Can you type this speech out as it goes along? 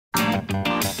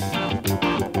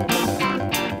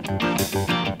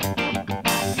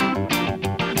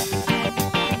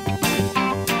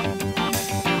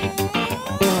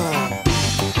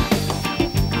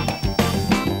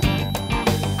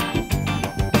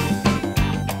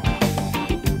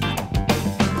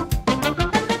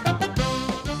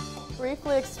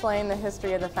explain the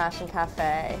history of the Fashion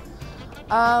Cafe.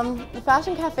 The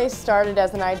Fashion Cafe started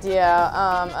as an idea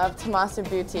of Tommaso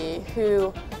Buti,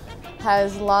 who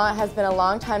has been a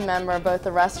longtime member of both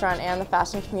the restaurant and the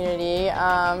fashion community.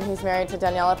 He's married to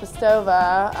Daniela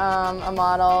Pestova, a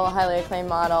model, a highly acclaimed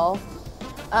model.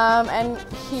 And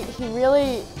he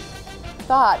really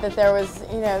thought that there was,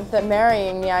 that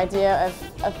marrying the idea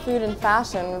of food and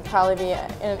fashion would probably be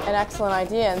an excellent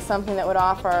idea and something that would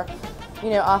offer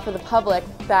the public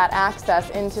that access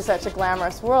into such a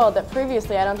glamorous world that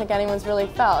previously I don't think anyone's really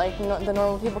felt. Like, the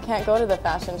normal people can't go to the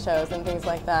fashion shows and things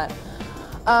like that.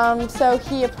 So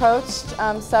he approached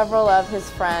several of his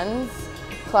friends,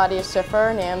 Claudia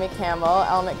Schiffer, Naomi Campbell,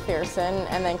 Elle Macpherson,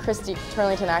 and then Christy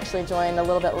Turlington actually joined a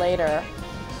little bit later,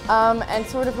 and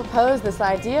sort of proposed this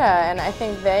idea. And I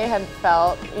think they had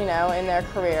felt, in their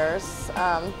careers,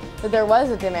 that there was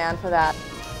a demand for that.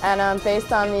 And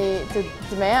based on the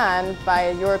demand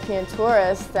by European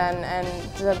tourists and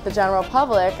the general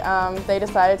public, they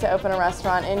decided to open a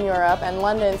restaurant in Europe, and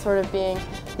London sort of being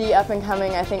the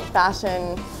up-and-coming, I think,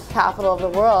 fashion capital of the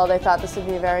world, they thought this would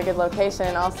be a very good location.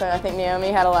 And also, I think Naomi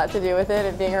had a lot to do with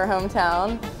it being her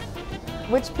hometown.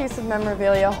 Which piece of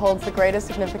memorabilia holds the greatest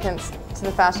significance to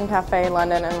the Fashion Cafe in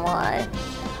London, and why?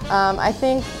 I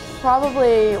think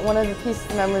probably one of the pieces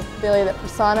of memorabilia that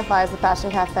personifies the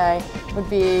Fashion Cafe would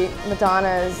be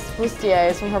Madonna's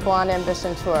bustiers from her Blonde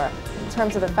Ambition tour. In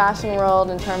terms of the fashion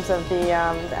world, in terms of the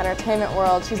entertainment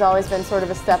world, she's always been sort of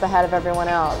a step ahead of everyone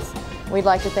else. We'd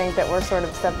like to think that we're sort of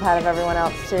a step ahead of everyone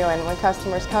else too, and when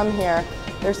customers come here,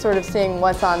 they're sort of seeing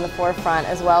what's on the forefront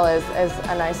as well as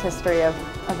a nice history of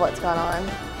what's gone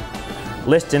on.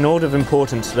 List in order of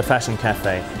importance to the Fashion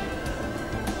Cafe: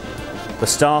 the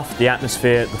staff, the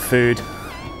atmosphere, the food,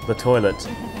 the toilet.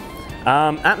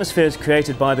 Atmosphere is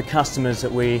created by the customers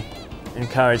that we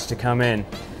encourage to come in.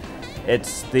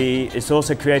 It's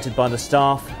also created by the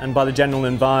staff and by the general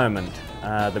environment,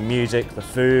 the music, the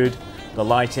food, the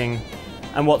lighting,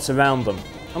 and what's around them.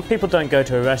 And people don't go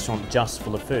to a restaurant just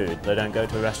for the food. They don't go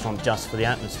to a restaurant just for the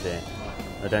atmosphere.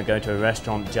 They don't go to a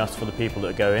restaurant just for the people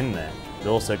that go in there.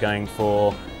 They're also going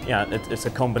for, it's a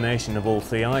combination of all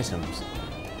three items.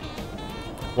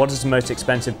 What is the most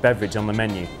expensive beverage on the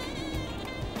menu?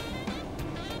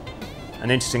 An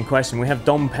interesting question. We have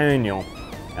Dom Perignon,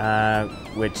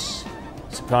 which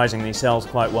surprisingly sells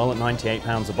quite well at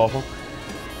 £98 a bottle.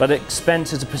 But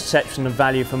expense is a perception of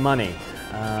value for money.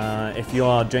 If you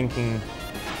are drinking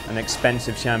an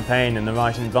expensive champagne in the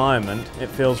right environment, it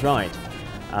feels right.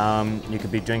 You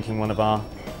could be drinking one of our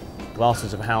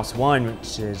glasses of house wine,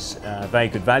 which is very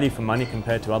good value for money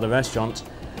compared to other restaurants,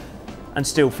 and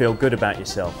still feel good about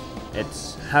yourself.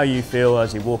 It's how you feel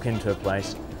as you walk into a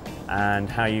place and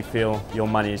how you feel your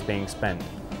money is being spent.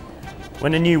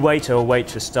 When a new waiter or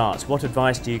waitress starts, what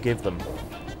advice do you give them?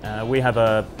 We have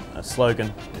a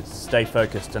slogan, it's stay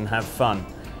focused and have fun.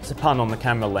 It's a pun on the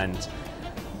camera lens.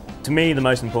 To me, the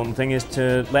most important thing is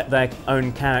to let their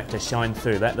own character shine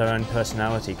through, let their own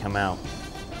personality come out,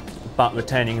 but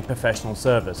retaining a professional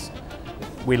service.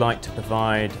 We like to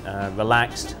provide a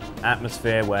relaxed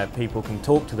atmosphere where people can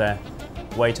talk to their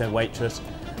waiter, waitress.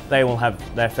 They will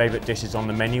have their favourite dishes on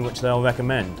the menu which they'll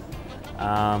recommend.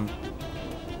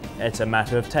 It's a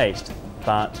matter of taste,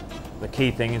 but the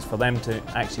key thing is for them to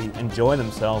actually enjoy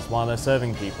themselves while they're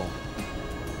serving people.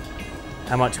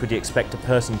 How much would you expect a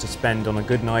person to spend on a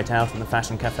good night out in the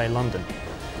Fashion Cafe London?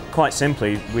 Quite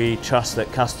simply, we trust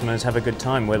that customers have a good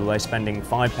time, whether they're spending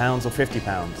 £5 or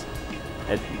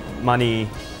 £50. Money,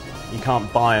 you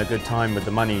can't buy a good time with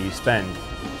the money you spend.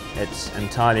 It's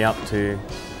entirely up to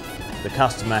the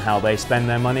customer how they spend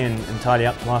their money, and entirely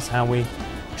up to us how we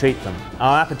treat them.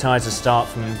 Our appetizers start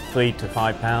from £3 to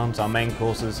 £5. Our main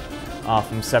courses are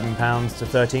from £7 to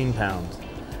 £13.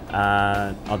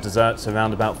 Our desserts are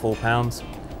around about £4.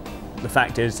 The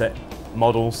fact is that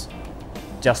models,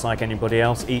 just like anybody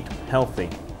else, eat healthy.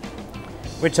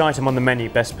 Which item on the menu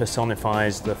best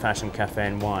personifies the Fashion Cafe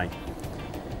and why?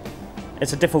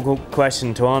 It's a difficult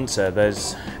question to answer.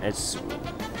 It's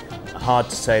hard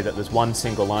to say that there's one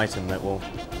single item that will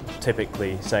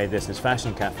typically say this is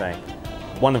Fashion Cafe.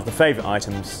 One of the favourite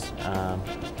items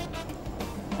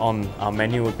on our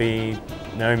menu would be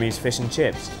Naomi's fish and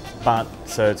chips, but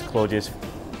so it's Claudia's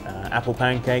apple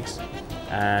pancakes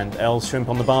and Elle's shrimp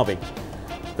on the barbie.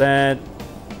 They're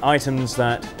items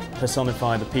that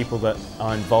personify the people that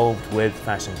are involved with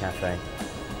Fashion Cafe.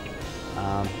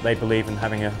 They believe in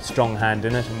having a strong hand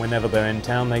in it, and whenever they're in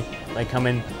town they come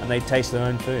in and they taste their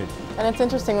own food. And it's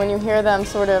interesting when you hear them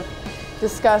sort of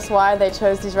discuss why they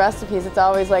chose these recipes. It's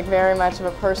always like very much of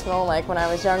a personal, like when I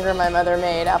was younger my mother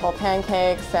made apple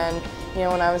pancakes, and You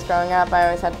know, when I was growing up, I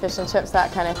always had fish and chips,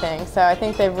 that kind of thing. So I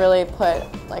think they've really put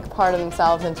like part of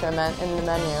themselves into in the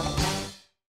menu.